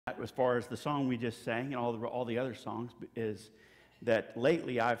as far as the song we just sang and all the other songs is that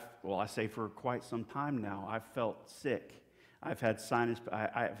lately I say for quite some time now, I've felt sick. I've had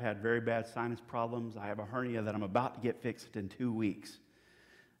very bad sinus problems. I have a hernia that I'm about to get fixed in 2 weeks.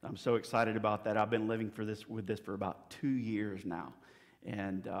 I'm so excited about that. I've been living with this for about 2 years now.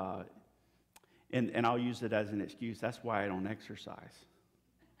 And I'll use it as an excuse. That's why I don't exercise.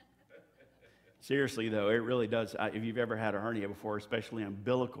 Seriously, though, it really does. If you've ever had a hernia before, especially an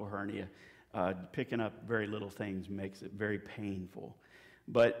umbilical hernia, picking up very little things makes it very painful.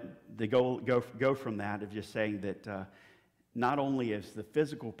 But to go from that of just saying that not only has the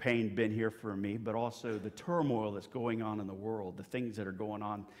physical pain been here for me, but also the turmoil that's going on in the world, the things that are going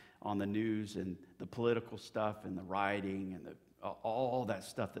on the news and the political stuff and the rioting and all that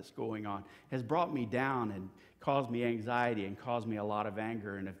stuff that's going on has brought me down and caused me anxiety and caused me a lot of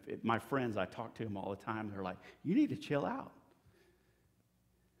anger. And if my friends, I talk to them all the time, they're like, you need to chill out.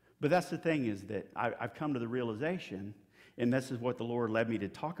 But that's the thing is that I've come to the realization, and this is what the Lord led me to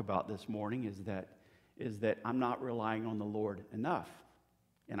talk about this morning, is that I'm not relying on the Lord enough.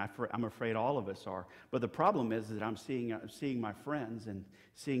 And I'm afraid all of us are. But the problem is that I'm seeing my friends and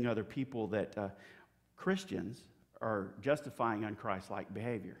seeing other people that Christians are justifying unchristlike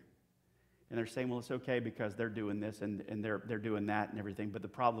behavior. And they're saying, well, it's okay because they're doing this and they're doing that and everything. But the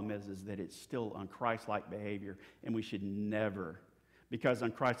problem is that it's still unchristlike behavior, and we should never, because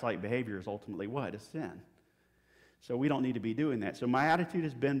unchristlike behavior is ultimately what? A sin. So we don't need to be doing that. So my attitude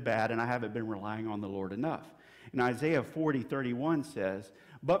has been bad, and I haven't been relying on the Lord enough. And Isaiah 40:31 says,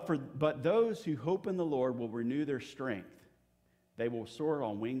 But those who hope in the Lord will renew their strength. They will soar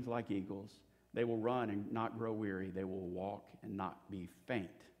on wings like eagles. They will run and not grow weary. They will walk and not be faint.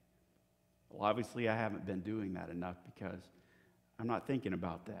 Well, obviously, I haven't been doing that enough because I'm not thinking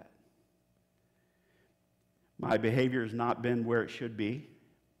about that. My behavior has not been where it should be,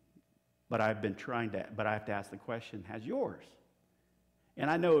 but I've been but I have to ask the question, has yours? And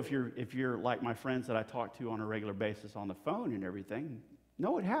I know if you're like my friends that I talk to on a regular basis on the phone and everything,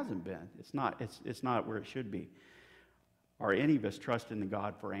 no, it hasn't been. It's not where it should be. Are any of us trusting in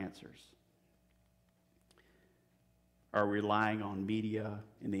God for answers? Are we relying on media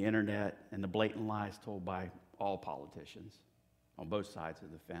and the internet and the blatant lies told by all politicians on both sides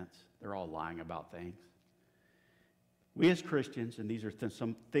of the fence? They're all lying about things. We as Christians, and these are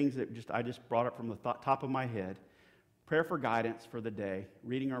some things that I just brought up from the top of my head, prayer for guidance for the day,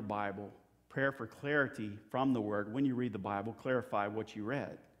 reading our Bible, prayer for clarity from the Word. When you read the Bible, clarify what you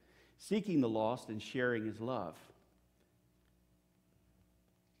read. Seeking the lost and sharing His love.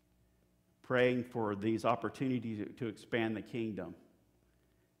 Praying for these opportunities to expand the kingdom.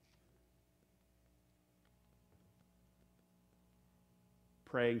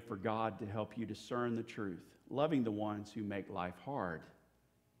 Praying for God to help you discern the truth. Loving the ones who make life hard.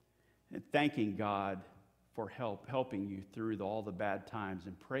 And thanking God for helping you through all the bad times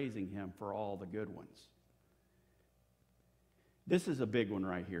and praising Him for all the good ones. This is a big one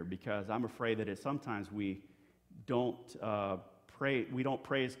right here because I'm afraid that sometimes we don't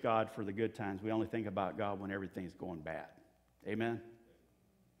praise God for the good times. We only think about God when everything's going bad. Amen?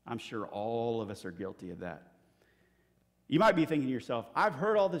 I'm sure all of us are guilty of that. You might be thinking to yourself, I've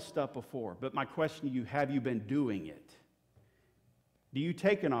heard all this stuff before, but my question to you, have you been doing it? Do you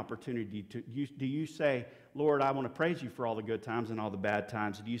take an opportunity do you say, Lord, I want to praise you for all the good times and all the bad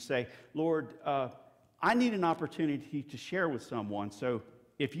times? Do you say, Lord, I need an opportunity to share with someone, so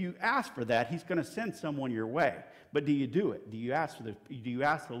if you ask for that, He's going to send someone your way. But do you do it? Do you ask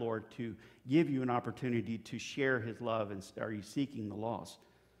the Lord to give you an opportunity to share His love, and are you seeking the lost?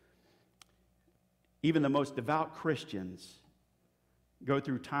 Even the most devout Christians go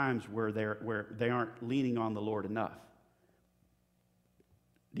through times where they aren't leaning on the Lord enough.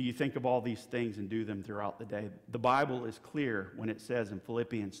 Do you think of all these things and do them throughout the day? The Bible is clear when it says in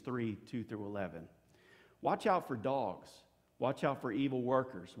Philippians 3:2-11, watch out for dogs. Watch out for evil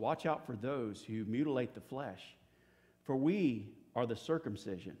workers. Watch out for those who mutilate the flesh. For we are the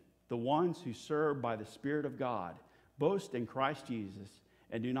circumcision, the ones who serve by the Spirit of God, boast in Christ Jesus,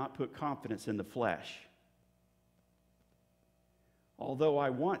 and do not put confidence in the flesh. Although I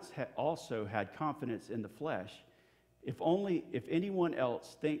once also had confidence in the flesh, if anyone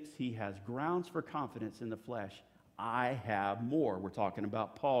else thinks he has grounds for confidence in the flesh, I have more. We're talking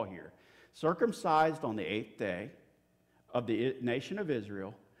about Paul here. Circumcised on the 8th day, of the nation of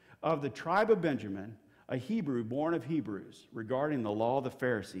Israel, of the tribe of Benjamin, a Hebrew born of Hebrews, regarding the law of the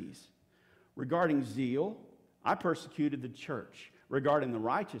Pharisees. Regarding zeal, I persecuted the church. Regarding the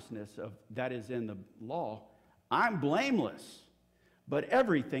righteousness that is in the law, I'm blameless. But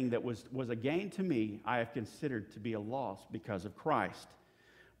everything that was a gain to me, I have considered to be a loss because of Christ.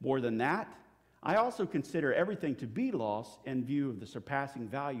 More than that, I also consider everything to be lost in view of the surpassing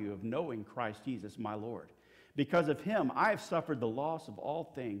value of knowing Christ Jesus, my Lord. Because of him, I have suffered the loss of all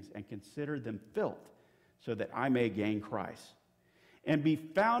things and consider them filth, so that I may gain Christ and be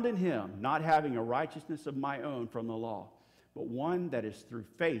found in him, not having a righteousness of my own from the law, but one that is through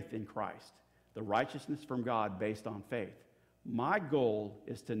faith in Christ, the righteousness from God based on faith. My goal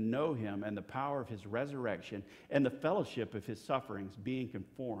is to know him and the power of his resurrection and the fellowship of his sufferings, being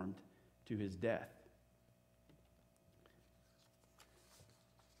conformed to his death.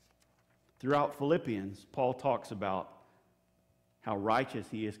 Throughout Philippians, Paul talks about how righteous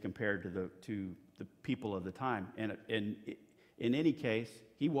he is compared to the people of the time. And in any case,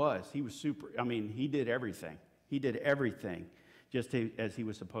 he was super. I mean, he did everything. He did everything just as he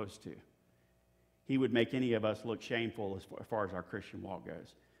was supposed to. He would make any of us look shameful as far as our Christian walk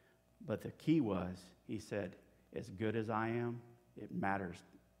goes. But the key was, he said, as good as I am, it matters.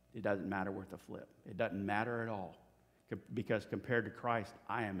 It doesn't matter worth a flip. It doesn't matter at all. Because compared to Christ,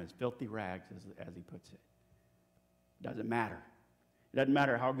 I am as filthy rags, as he puts it. It doesn't matter. It doesn't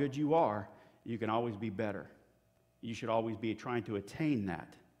matter how good you are. You can always be better. You should always be trying to attain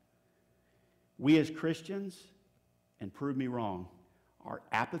that. We as Christians, and prove me wrong, are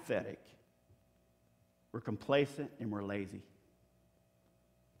apathetic, we're complacent, and we're lazy.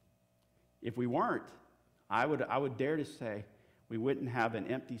 If we weren't, I would dare to say we wouldn't have an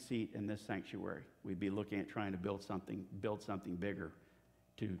empty seat in this sanctuary. We'd be looking at trying to build something bigger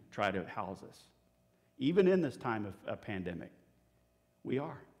to try to house us. Even in this time of a pandemic, we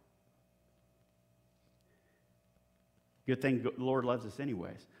are. Good thing the Lord loves us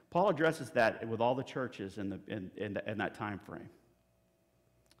anyways. Paul addresses that with all the churches in that time frame.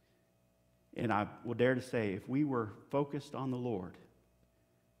 And I will dare to say, if we were focused on the Lord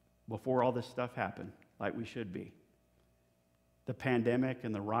before all this stuff happened, like we should be, the pandemic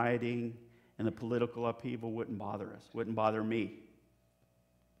and the rioting and the political upheaval wouldn't bother us, wouldn't bother me,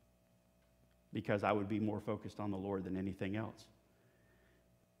 because I would be more focused on the Lord than anything else.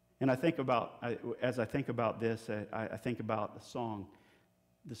 And as I think about this, I think about the song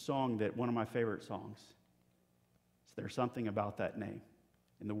that one of my favorite songs. There's something about that name.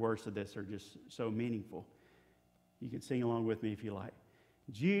 And the words of this are just so meaningful. You can sing along with me if you like.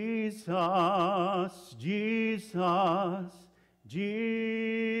 Jesus, Jesus,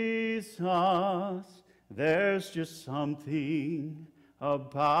 Jesus, there's just something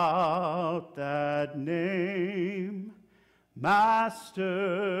about that name.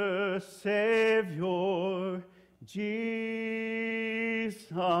 Master, Savior, Jesus,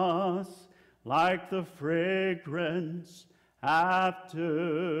 like the fragrance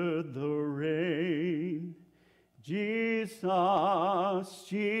after the rain. Jesus,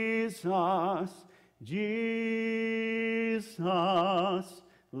 Jesus, Jesus,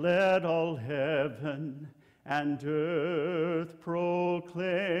 let all heaven and earth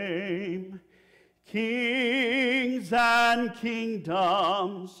proclaim. Kings and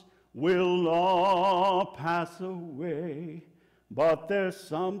kingdoms will all pass away, but there's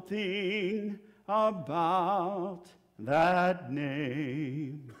something about that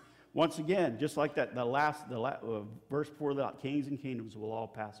name. Once again, just like that, the last verse before that, kings and kingdoms will all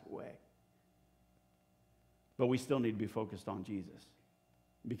pass away. But we still need to be focused on Jesus.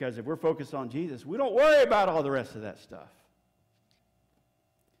 Because if we're focused on Jesus, we don't worry about all the rest of that stuff.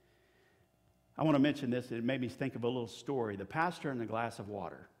 I want to mention this. It made me think of a little story. The pastor and the glass of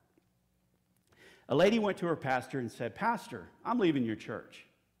water. A lady went to her pastor and said, "Pastor, I'm leaving your church."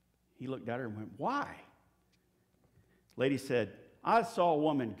 He looked at her and went, "Why?" Lady said, "I saw a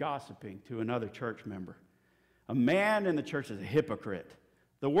woman gossiping to another church member. A man in the church is a hypocrite.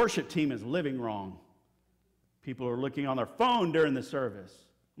 The worship team is living wrong. People are looking on their phone during the service."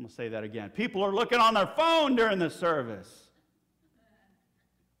 I'm going to say that again. People are looking on their phone during the service.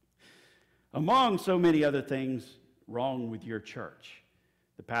 Among so many other things wrong with your church.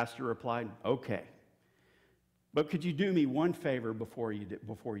 The pastor replied, "Okay, but could you do me one favor before you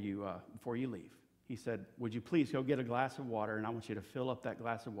leave?" He said, "Would you please go get a glass of water, and I want you to fill up that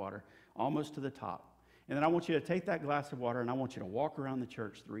glass of water almost to the top. And then I want you to take that glass of water, and I want you to walk around the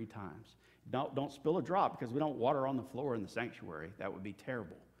church 3 times. Don't spill a drop, because we don't water on the floor in the sanctuary. That would be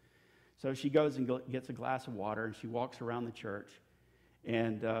terrible." So she goes and gets a glass of water, and she walks around the church.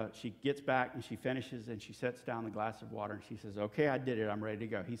 And she gets back, and she finishes, and she sets down the glass of water, and she says, "Okay, I did it. I'm ready to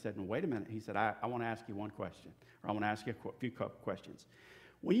go." He said, "No, wait a minute." He said, I want to ask you one question, or I want to ask you a few questions.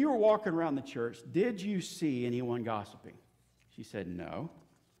 When you were walking around the church, did you see anyone gossiping? She said, "No."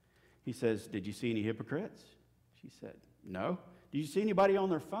 He says, "Did you see any hypocrites?" She said, "No." "Did you see anybody on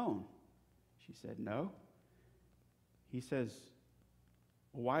their phone?" She said, "No." He says,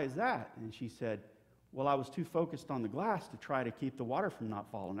 well, why is that? And she said, well, I was too focused on the glass to try to keep the water from not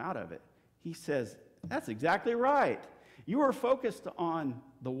falling out of it. He says, that's exactly right. You are focused on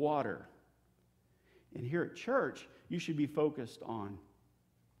the water. And here at church, you should be focused on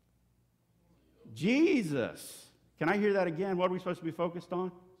Jesus. Can I hear that again? What are we supposed to be focused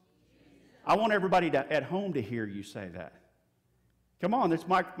on? I want everybody at home to hear you say that. Come on, this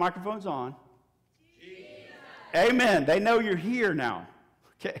microphone's on. Jesus. Amen. They know you're here now.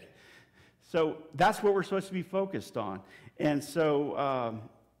 Okay. So that's what we're supposed to be focused on. And so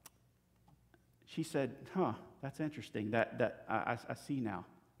she said, that's interesting. I see now.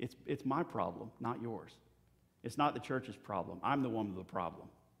 It's my problem, not yours. It's not the church's problem. I'm the one with the problem.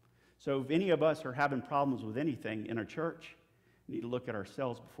 So if any of us are having problems with anything in our church, we need to look at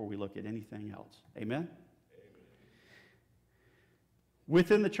ourselves before we look at anything else. Amen?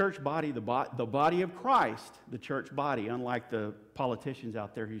 Within the church body, the body of Christ, the church body, unlike the politicians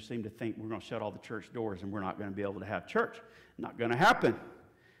out there who seem to think we're going to shut all the church doors and we're not going to be able to have church. Not going to happen.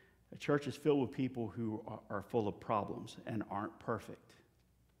 The church is filled with people who are full of problems and aren't perfect.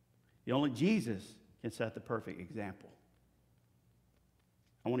 Only Jesus can set the perfect example.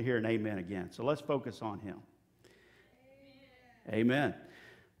 I want to hear an amen again. So let's focus on him. Amen.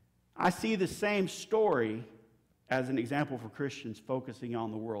 I see the same story as an example for Christians focusing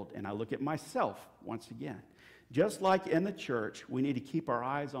on the world. And I look at myself once again. Just like in the church, we need to keep our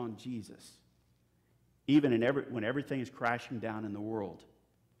eyes on Jesus, even when everything is crashing down in the world.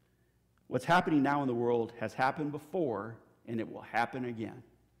 What's happening now in the world has happened before, and it will happen again.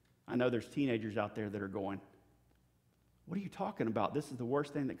 I know there's teenagers out there that are going, what are you talking about? This is the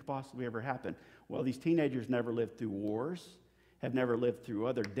worst thing that could possibly ever happen. Well, these teenagers never lived through wars, have never lived through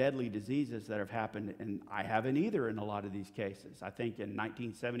other deadly diseases that have happened, and I haven't either in a lot of these cases. I think in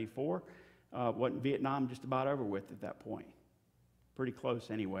 1974, wasn't Vietnam just about over with at that point? Pretty close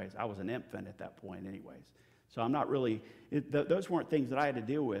anyways. I was an infant at that point anyways. So I'm not really, those weren't things that I had to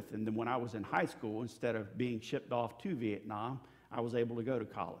deal with. And then when I was in high school, instead of being shipped off to Vietnam, I was able to go to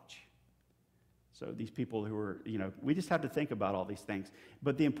college. So these people who are, we just have to think about all these things.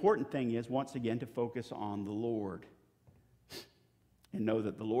 But the important thing is, once again, to focus on the Lord and know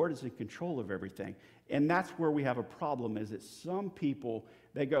that the Lord is in control of everything. And that's where we have a problem, is that some people,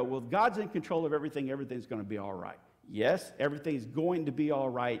 they go, well, God's in control of everything, everything's going to be all right. Yes, everything's going to be all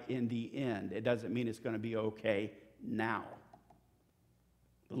right in the end. It doesn't mean it's going to be okay now.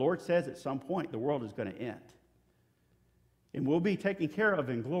 The Lord says at some point the world is going to end. And we'll be taken care of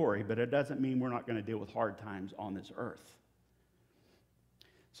in glory, but it doesn't mean we're not going to deal with hard times on this earth.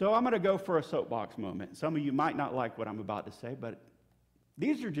 So I'm going to go for a soapbox moment. Some of you might not like what I'm about to say, but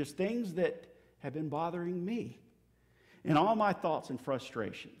these are just things that have been bothering me in all my thoughts and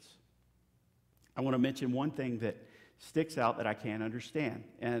frustrations. I want to mention one thing that sticks out that I can't understand.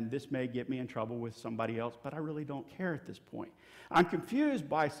 And this may get me in trouble with somebody else, but I really don't care at this point. I'm confused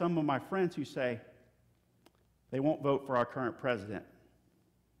by some of my friends who say they won't vote for our current president.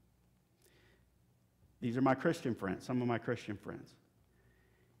 These are my Christian friends, some of my Christian friends.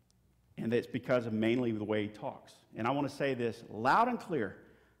 And it's because of mainly the way he talks. And I want to say this loud and clear.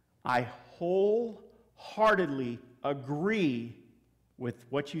 I wholeheartedly agree with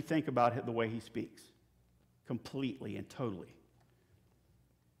what you think about the way he speaks. Completely and totally.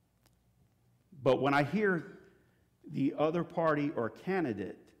 But when I hear the other party or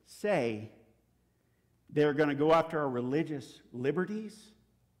candidate say they're going to go after our religious liberties,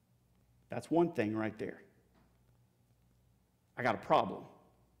 that's one thing right there. I got a problem.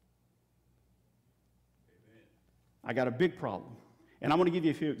 Amen. I got a big problem. And I'm going to give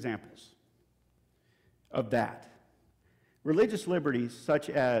you a few examples of that. Religious liberties, such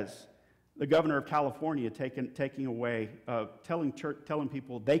as the governor of California taking away, telling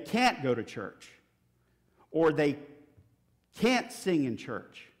people they can't go to church or they can't sing in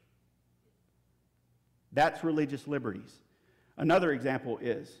church. That's religious liberties. Another example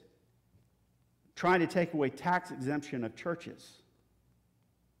is trying to take away tax exemption of churches.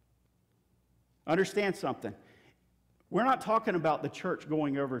 Understand something. We're not talking about the church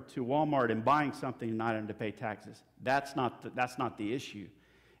going over to Walmart and buying something and not having to pay taxes. That's not the issue.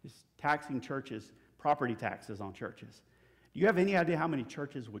 It's taxing churches, property taxes on churches. Do you have any idea how many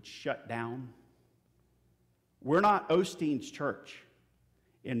churches would shut down? We're not Osteen's church,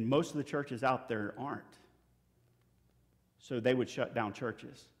 and most of the churches out there aren't. So they would shut down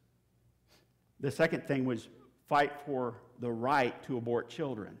churches. The second thing was fight for the right to abort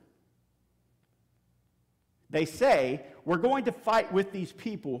children. They say, we're going to fight with these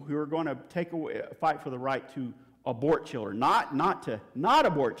people who are going to fight for the right to abort children. Not to not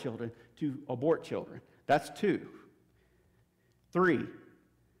abort children, to abort children. That's 2. 3,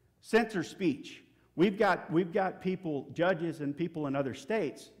 Censor speech. We've got people, judges and people in other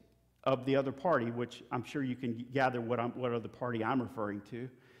states of the other party, which I'm sure you can gather what other party I'm referring to,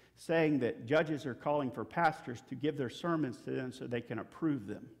 saying that judges are calling for pastors to give their sermons to them so they can approve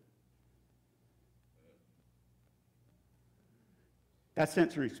them. That's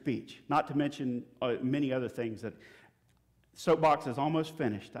censoring speech, not to mention many other things. That soapbox is almost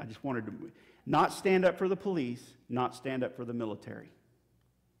finished. I just wanted to not stand up for the police, not stand up for the military.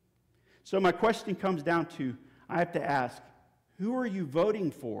 So my question comes down to, I have to ask, who are you voting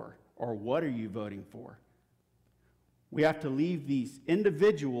for, or what are you voting for? We have to leave these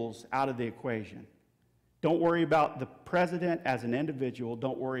individuals out of the equation. Don't worry about the president as an individual.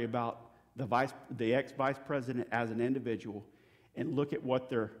 Don't worry about the ex-vice president as an individual. And look at what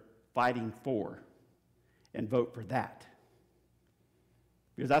they're fighting for and vote for that.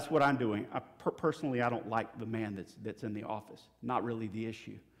 Because that's what I'm doing. Personally, I don't like the man that's in the office. Not really the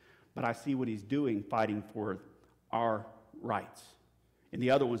issue. But I see what he's doing, fighting for our rights. And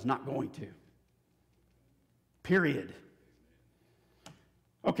the other one's not going to. Period.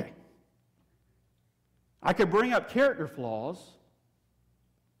 Okay. I could bring up character flaws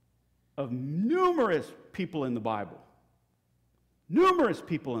of numerous people in the Bible. Numerous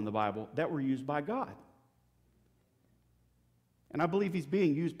people in the Bible that were used by God. And I believe he's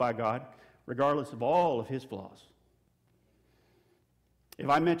being used by God regardless of all of his flaws. If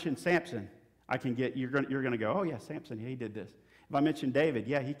I mention Samson, you're going to go, oh yeah, Samson, yeah, he did this. If I mention David,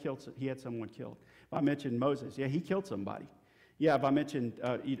 yeah, he had someone killed. If I mention Moses, yeah, he killed somebody. Yeah, if I mention,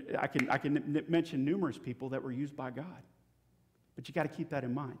 I can mention numerous people that were used by God. But you got to keep that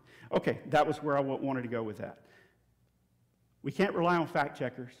in mind. Okay, that was where I wanted to go with that. We can't rely on fact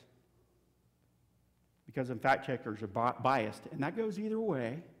checkers because fact checkers are biased, and that goes either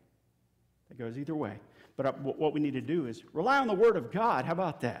way. But what we need to do is rely on the Word of God. How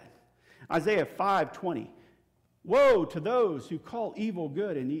about that? Isaiah 5:20. Woe to those who call evil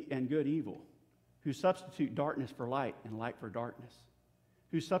good and good evil, who substitute darkness for light and light for darkness,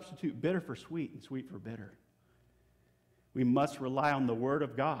 who substitute bitter for sweet and sweet for bitter. We must rely on the Word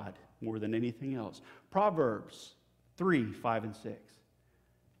of God more than anything else. Proverbs 3:5-6.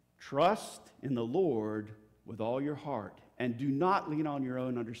 Trust in the Lord with all your heart, and do not lean on your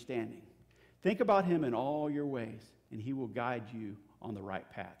own understanding. Think about him in all your ways, and he will guide you on the right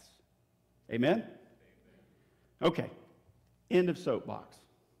paths. Amen? Okay. End of soapbox.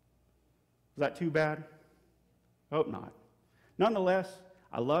 Was that too bad? Hope not. Nonetheless,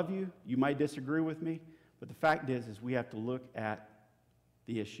 I love you. You might disagree with me, but the fact is we have to look at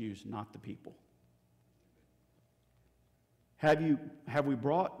the issues, not the people. Have we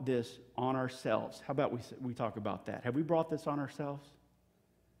brought this on ourselves? How about we talk about that? Have we brought this on ourselves?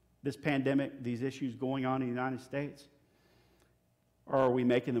 This pandemic, these issues going on in the United States? Or are we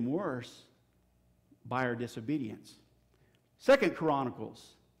making them worse by our disobedience? 2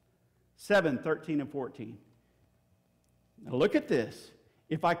 Chronicles 7:13-14. Now look at this.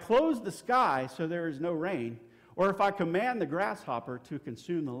 If I close the sky so there is no rain, or if I command the grasshopper to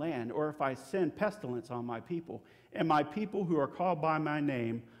consume the land, or if I send pestilence on my people, and my people who are called by my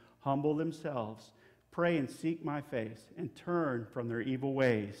name humble themselves, pray and seek my face, and turn from their evil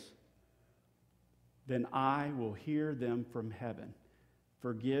ways, then I will hear them from heaven,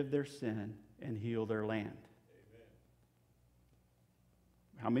 forgive their sin, and heal their land. Amen.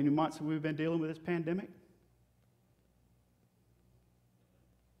 How many months have we been dealing with this pandemic?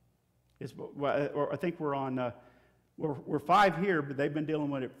 I think we're on, we're 5 here, but they've been dealing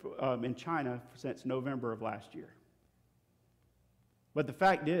with it in China since November of last year. But the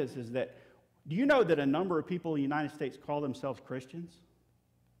fact is that, do you know that a number of people in the United States call themselves Christians?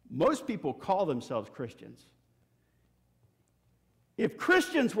 Most people call themselves Christians. If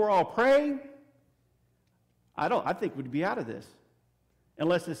Christians were all praying, I think we'd be out of this,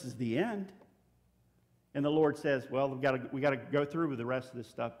 unless this is the end. And the Lord says, well, we got to go through with the rest of this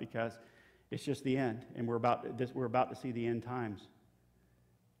stuff because it's just the end, and we're about to see the end times.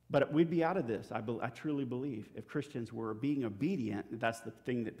 But we'd be out of this, I truly believe, if Christians were being obedient. That's the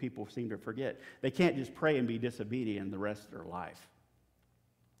thing that people seem to forget. They can't just pray and be disobedient the rest of their life.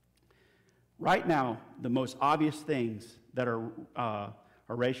 Right now, the most obvious things that are a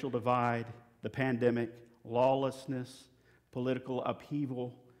racial divide, the pandemic, lawlessness, political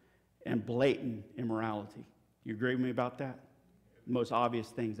upheaval, and blatant immorality. You agree with me about that? The most obvious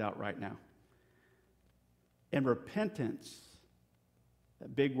things out right now. And repentance,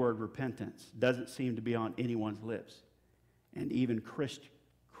 that big word repentance, doesn't seem to be on anyone's lips. And even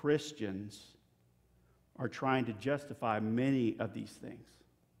Christians are trying to justify many of these things.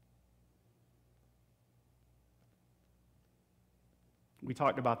 We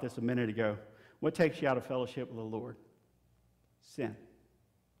talked about this a minute ago. What takes you out of fellowship with the Lord? Sin.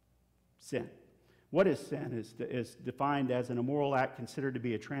 Sin. What is sin? Is defined as an immoral act considered to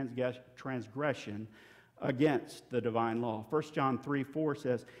be a transgression against the divine law. 1 John 3:4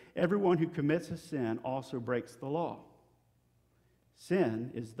 says, everyone who commits a sin also breaks the law.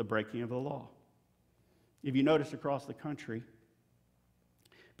 Sin is the breaking of the law. If you notice across the country,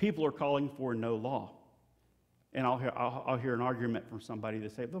 people are calling for no law. And I'll hear an argument from somebody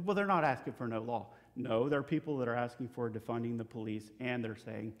that say, well, they're not asking for no law. No, there are people that are asking for defunding the police, and they're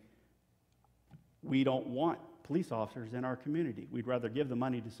saying, we don't want police officers in our community. We'd rather give the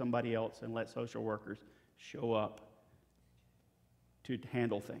money to somebody else and let social workers show up to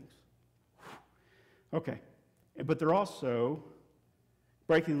handle things. Okay, but they're also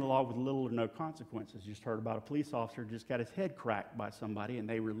breaking the law with little or no consequences. You just heard about a police officer just got his head cracked by somebody, and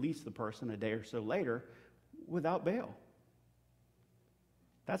they released the person a day or so later without bail.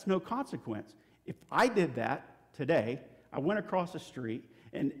 That's no consequence. If I did that today, I went across the street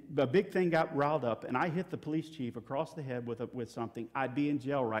and a big thing got riled up and I hit the police chief across the head with something, I'd be in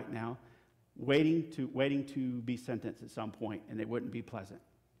jail right now waiting to be sentenced at some point, and it wouldn't be pleasant.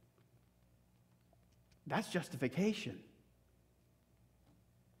 That's justification.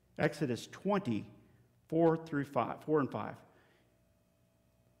 Exodus 20, 4 and 5.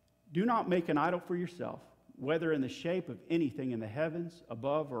 Do not make an idol for yourself, whether in the shape of anything in the heavens,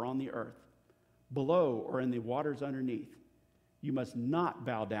 above or on the earth, below or in the waters underneath. You must not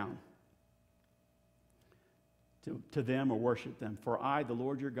bow down to them or worship them. For I, the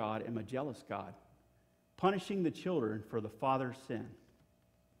Lord your God, am a jealous God, punishing the children for the father's sin,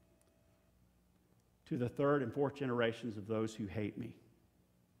 to the third and fourth generations of those who hate me.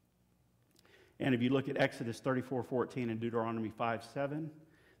 And if you look at Exodus 34:14 and Deuteronomy 5:7,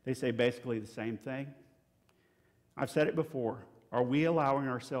 they say basically the same thing. I've said it before. Are we allowing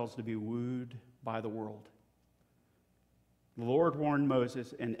ourselves to be wooed by the world? The Lord warned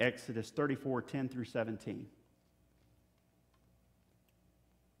Moses in Exodus 34:10 through 17.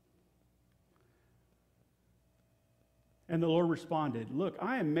 And the Lord responded, look,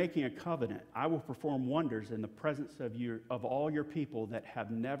 I am making a covenant. I will perform wonders in the presence of all your people that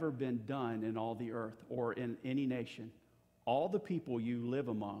have never been done in all the earth or in any nation. All the people you live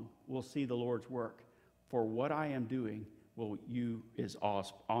among will see the Lord's work, for what I am doing is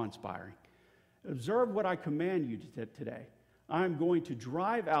awe-inspiring. Observe what I command you today. I am going to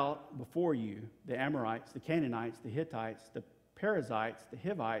drive out before you the Amorites, the Canaanites, the Hittites, the Perizzites, the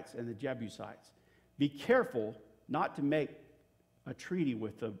Hivites, and the Jebusites. Be careful not to make a treaty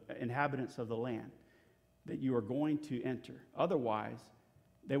with the inhabitants of the land that you are going to enter. Otherwise,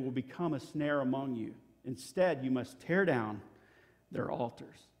 they will become a snare among you. Instead, you must tear down their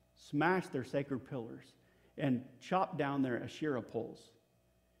altars, smash their sacred pillars, and chop down their Asherah poles.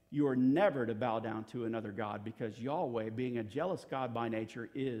 You are never to bow down to another god, because Yahweh, being a jealous God by nature,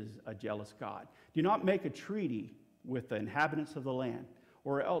 is a jealous God. Do not make a treaty with the inhabitants of the land,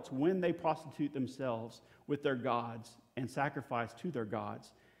 or else when they prostitute themselves with their gods and sacrifice to their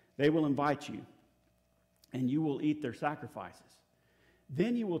gods, they will invite you, and you will eat their sacrifices.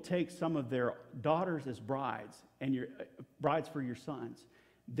 Then you will take some of their daughters as brides, and your brides for your sons.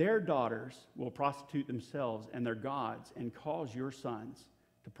 Their daughters will prostitute themselves and their gods, and cause your sons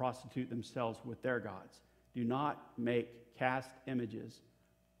to prostitute themselves with their gods. Do not make cast images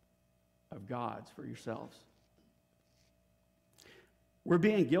of gods for yourselves. We're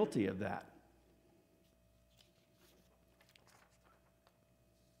being guilty of that.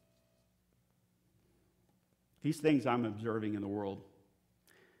 These things I'm observing in the world.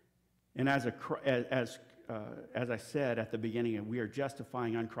 And as I said at the beginning, we are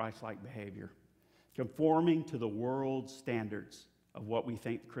justifying unchristlike behavior, conforming to the world's standards of what we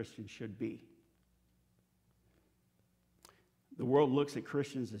think Christians should be. The world looks at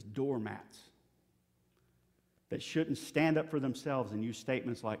Christians as doormats that shouldn't stand up for themselves and use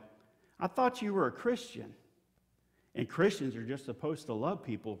statements like, I thought you were a Christian. And Christians are just supposed to love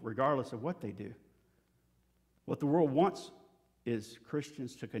people regardless of what they do. What the world wants is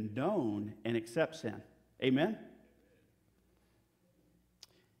Christians to condone and accept sin. Amen?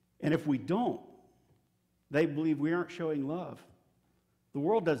 And if we don't, they believe we aren't showing love. The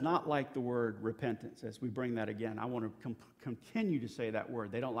world does not like the word repentance. As we bring that again, I want to continue to say that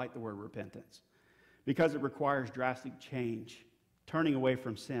word. They don't like the word repentance because it requires drastic change, turning away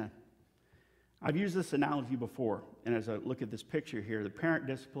from sin. I've used this analogy before, and as I look at this picture here, the parent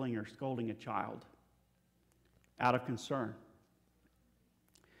disciplining or scolding a child out of concern.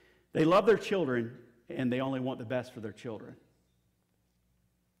 They love their children, and they only want the best for their children.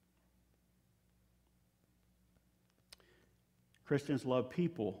 Christians love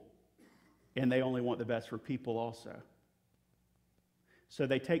people, and they only want the best for people also. So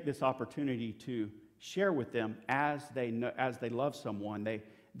they take this opportunity to share with them as they love someone.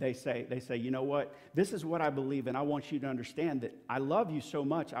 They say, you know what? This is what I believe, and I want you to understand that I love you so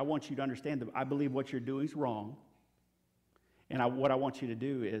much. I want you to understand that I believe what you're doing is wrong, and what I want you to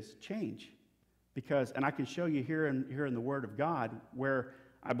do is change. And I can show you here in the Word of God where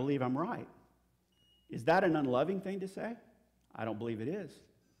I believe I'm right. Is that an unloving thing to say? I don't believe it is.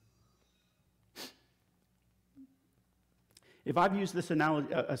 If I've used this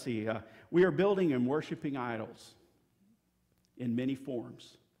analogy, we are building and worshiping idols in many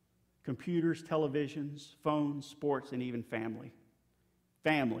forms. Computers, televisions, phones, sports, and even family.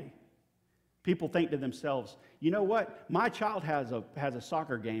 Family. People think to themselves, you know what? My child has a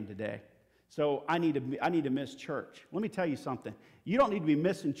soccer game today, so I need to miss church. Let me tell you something. You don't need to be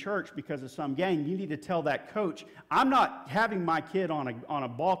missing church because of some game. You need to tell that coach, I'm not having my kid on a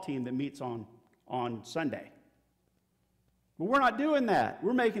ball team that meets on Sunday. But we're not doing that.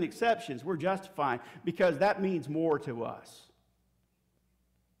 We're making exceptions. We're justifying because that means more to us.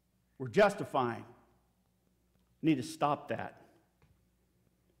 We're justifying. You need to stop that.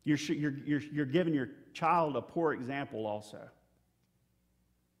 You're giving your child a poor example also.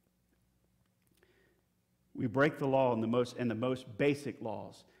 We break the law in the most basic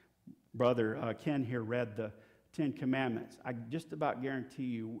laws. Brother Ken here read the 10 Commandments. I just about guarantee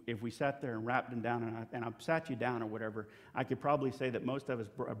you, if we sat there and wrapped them down and I sat you down or whatever, I could probably say that most of us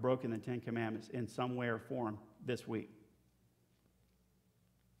have broken the 10 Commandments in some way or form this week.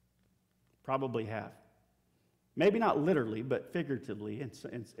 Probably have. Maybe not literally, but figuratively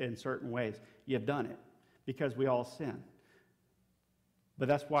in certain ways. You've done it because we all sin. But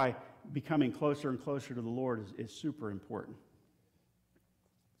that's why becoming closer and closer to the Lord is super important.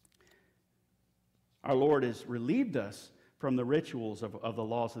 Our Lord has relieved us from the rituals of the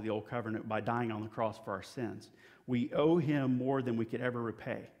laws of the Old Covenant by dying on the cross for our sins. We owe Him more than we could ever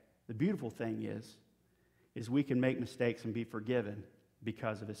repay. The beautiful thing is we can make mistakes and be forgiven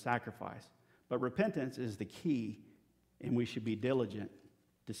because of His sacrifice. But repentance is the key, and we should be diligent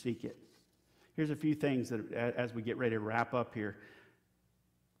to seek it. Here's a few things that, as we get ready to wrap up here,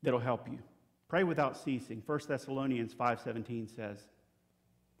 that'll help you. Pray without ceasing. 1 Thessalonians 5:17 says,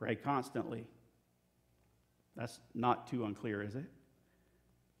 pray constantly. That's not too unclear, is it?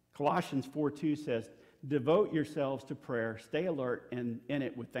 Colossians 4:2 says, devote yourselves to prayer, stay alert, and in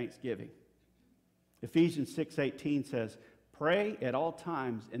it with thanksgiving. Ephesians 6:18 says, pray at all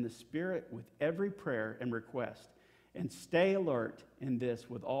times in the Spirit with every prayer and request, and stay alert in this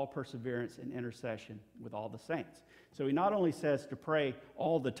with all perseverance and intercession with all the saints. So he not only says to pray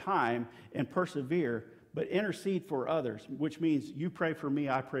all the time and persevere, but intercede for others, which means you pray for me,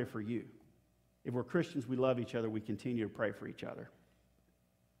 I pray for you. If we're Christians, we love each other, we continue to pray for each other.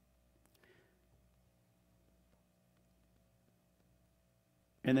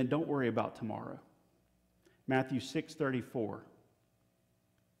 And then don't worry about tomorrow. Matthew 6:34.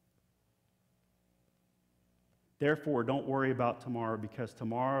 Therefore, don't worry about tomorrow, because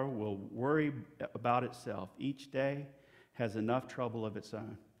tomorrow will worry about itself. Each day has enough trouble of its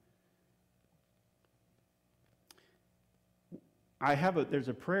own. There's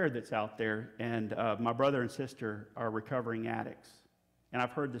a prayer that's out there, and my brother and sister are recovering addicts. And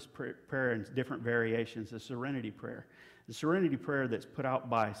I've heard this prayer in different variations, the Serenity Prayer. The Serenity Prayer that's put out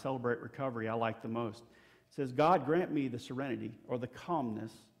by Celebrate Recovery I like the most. It says, God, grant me the serenity or the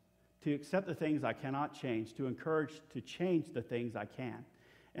calmness to accept the things I cannot change, to encourage to change the things I can,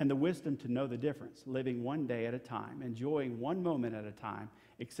 and the wisdom to know the difference, living one day at a time, enjoying one moment at a time,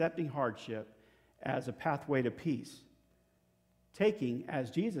 accepting hardship as a pathway to peace, taking,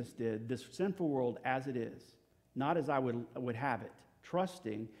 as Jesus did, this sinful world as it is, not as I would have it,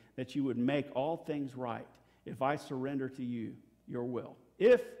 trusting that you would make all things right if I surrender to you, your will.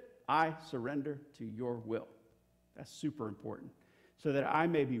 If I surrender to your will. That's super important. So that I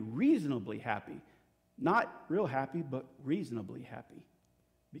may be reasonably happy. Not real happy, but reasonably happy.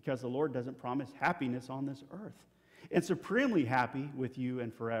 Because the Lord doesn't promise happiness on this earth. And supremely happy with you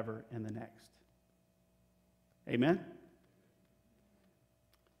and forever in the next. Amen?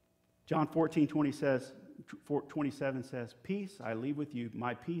 John 14:27 says, peace I leave with you,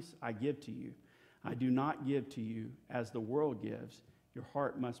 my peace I give to you. I do not give to you as the world gives. Your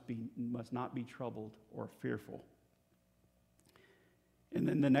heart must not be troubled or fearful. And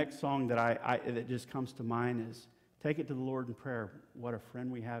then the next song that just comes to mind is, take it to the Lord in prayer. What a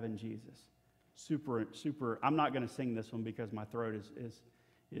friend we have in Jesus. Super. I'm not going to sing this one because my throat is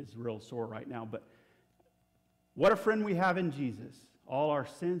real sore right now. But what a friend we have in Jesus. All our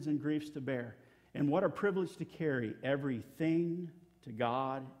sins and griefs to bear. And what a privilege to carry everything to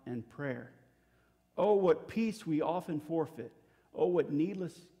God in prayer. Oh, what peace we often forfeit. Oh, what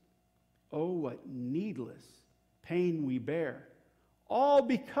needless pain we bear. All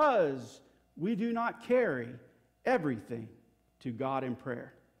because we do not carry everything to God in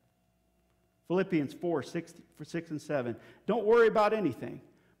prayer. Philippians 4:6 and 7. Don't worry about anything,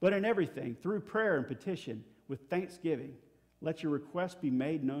 but in everything, through prayer and petition, with thanksgiving, let your requests be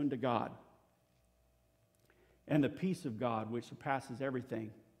made known to God. And the peace of God, which surpasses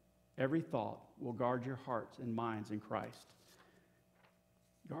everything, every thought, will guard your hearts and minds in Christ.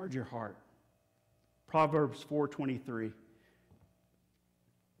 Guard your heart. Proverbs 4:23.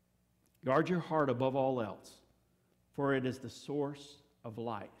 Guard your heart above all else, for it is the source of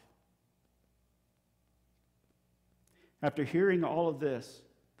life. After hearing all of this,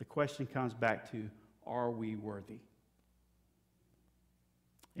 the question comes back to, are we worthy?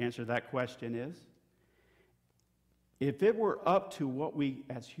 The answer to that question is, if it were up to what we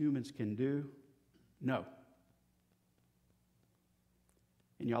as humans can do, no.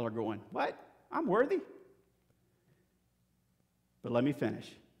 And y'all are going, what? I'm worthy? But let me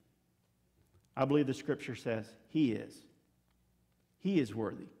finish. I believe the scripture says he is. He is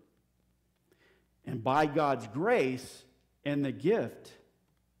worthy. And by God's grace and the gift,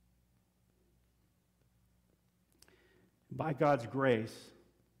 by God's grace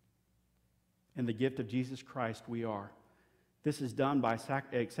and the gift of Jesus Christ, we are. This is done by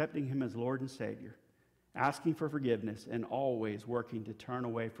accepting him as Lord and Savior, asking for forgiveness, and always working to turn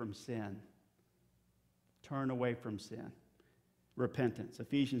away from sin. Turn away from sin. Repentance.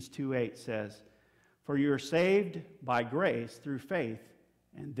 Ephesians 2:8 says, for you are saved by grace through faith,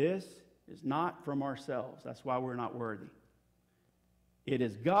 and this is not from ourselves. That's why we're not worthy. It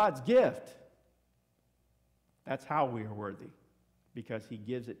is God's gift. That's how we are worthy, because he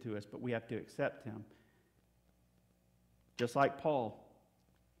gives it to us, but we have to accept him. Just like Paul,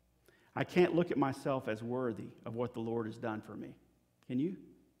 I can't look at myself as worthy of what the Lord has done for me. Can you?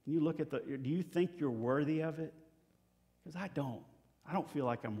 Can you look at do you think you're worthy of it? Because I don't. I don't feel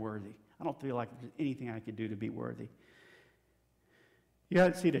like I'm worthy. I don't feel like there's anything I could do to be worthy. You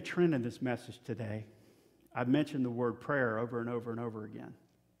haven't seen a trend in this message today. I've mentioned the word prayer over and over and over again,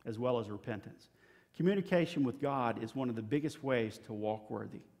 as well as repentance. Communication with God is one of the biggest ways to walk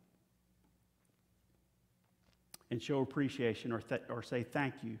worthy and show appreciation or say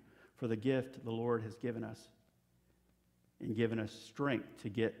thank you for the gift the Lord has given us and given us strength to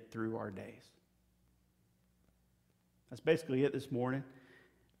get through our days. That's basically it this morning.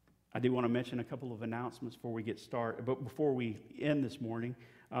 I do want to mention a couple of announcements before we get started. But before we end this morning,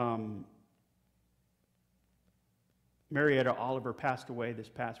 Marietta Oliver passed away this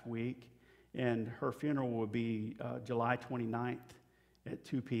past week, and her funeral will be July 29th at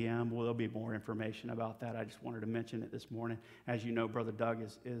 2 p.m. Well, there'll be more information about that. I just wanted to mention it this morning. As you know, Brother Doug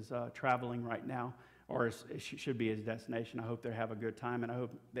is traveling right now, or it should be his destination. I hope they have a good time, and I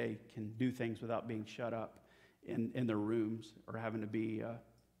hope they can do things without being shut up in their rooms or having to be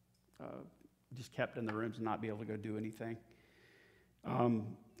just kept in the rooms and not be able to go do anything.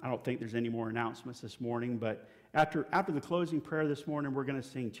 I don't think there's any more announcements this morning, but after the closing prayer this morning, we're going to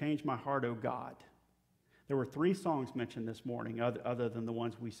sing Change My Heart, O God. There were 3 songs mentioned this morning other than the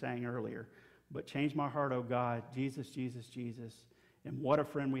ones we sang earlier. But Change My Heart, O God, Jesus, Jesus, Jesus, and what a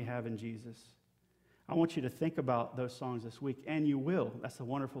friend we have in Jesus. I want you to think about those songs this week, and you will. That's the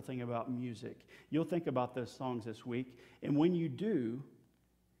wonderful thing about music. You'll think about those songs this week, and when you do,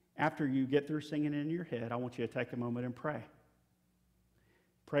 after you get through singing in your head, I want you to take a moment and pray.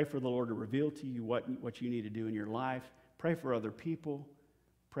 Pray for the Lord to reveal to you what you need to do in your life. Pray for other people.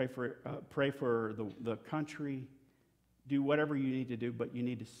 Pray for the country. Do whatever you need to do, but you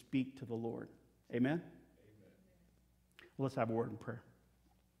need to speak to the Lord. Amen? Amen. Well, let's have a word in prayer.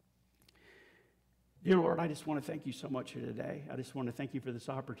 Dear Lord, I just want to thank you so much here today. I just want to thank you for this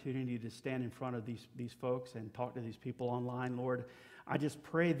opportunity to stand in front of these folks and talk to these people online, Lord. I just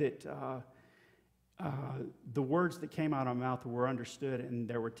pray that the words that came out of my mouth were understood and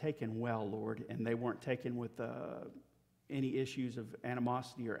they were taken well, Lord, and they weren't taken with any issues of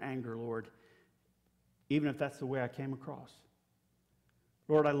animosity or anger, Lord, even if that's the way I came across.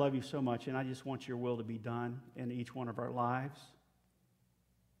 Lord, I love you so much, and I just want your will to be done in each one of our lives.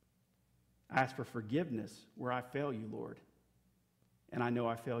 I ask for forgiveness where I fail you, Lord, and I know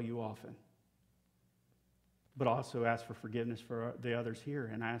I fail you often. But also ask for forgiveness for the others here,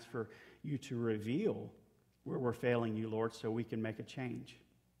 and ask for you to reveal where we're failing you, Lord, so we can make a change.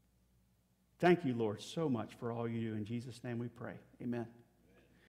 Thank you, Lord, so much for all you do. In Jesus' name we pray. Amen.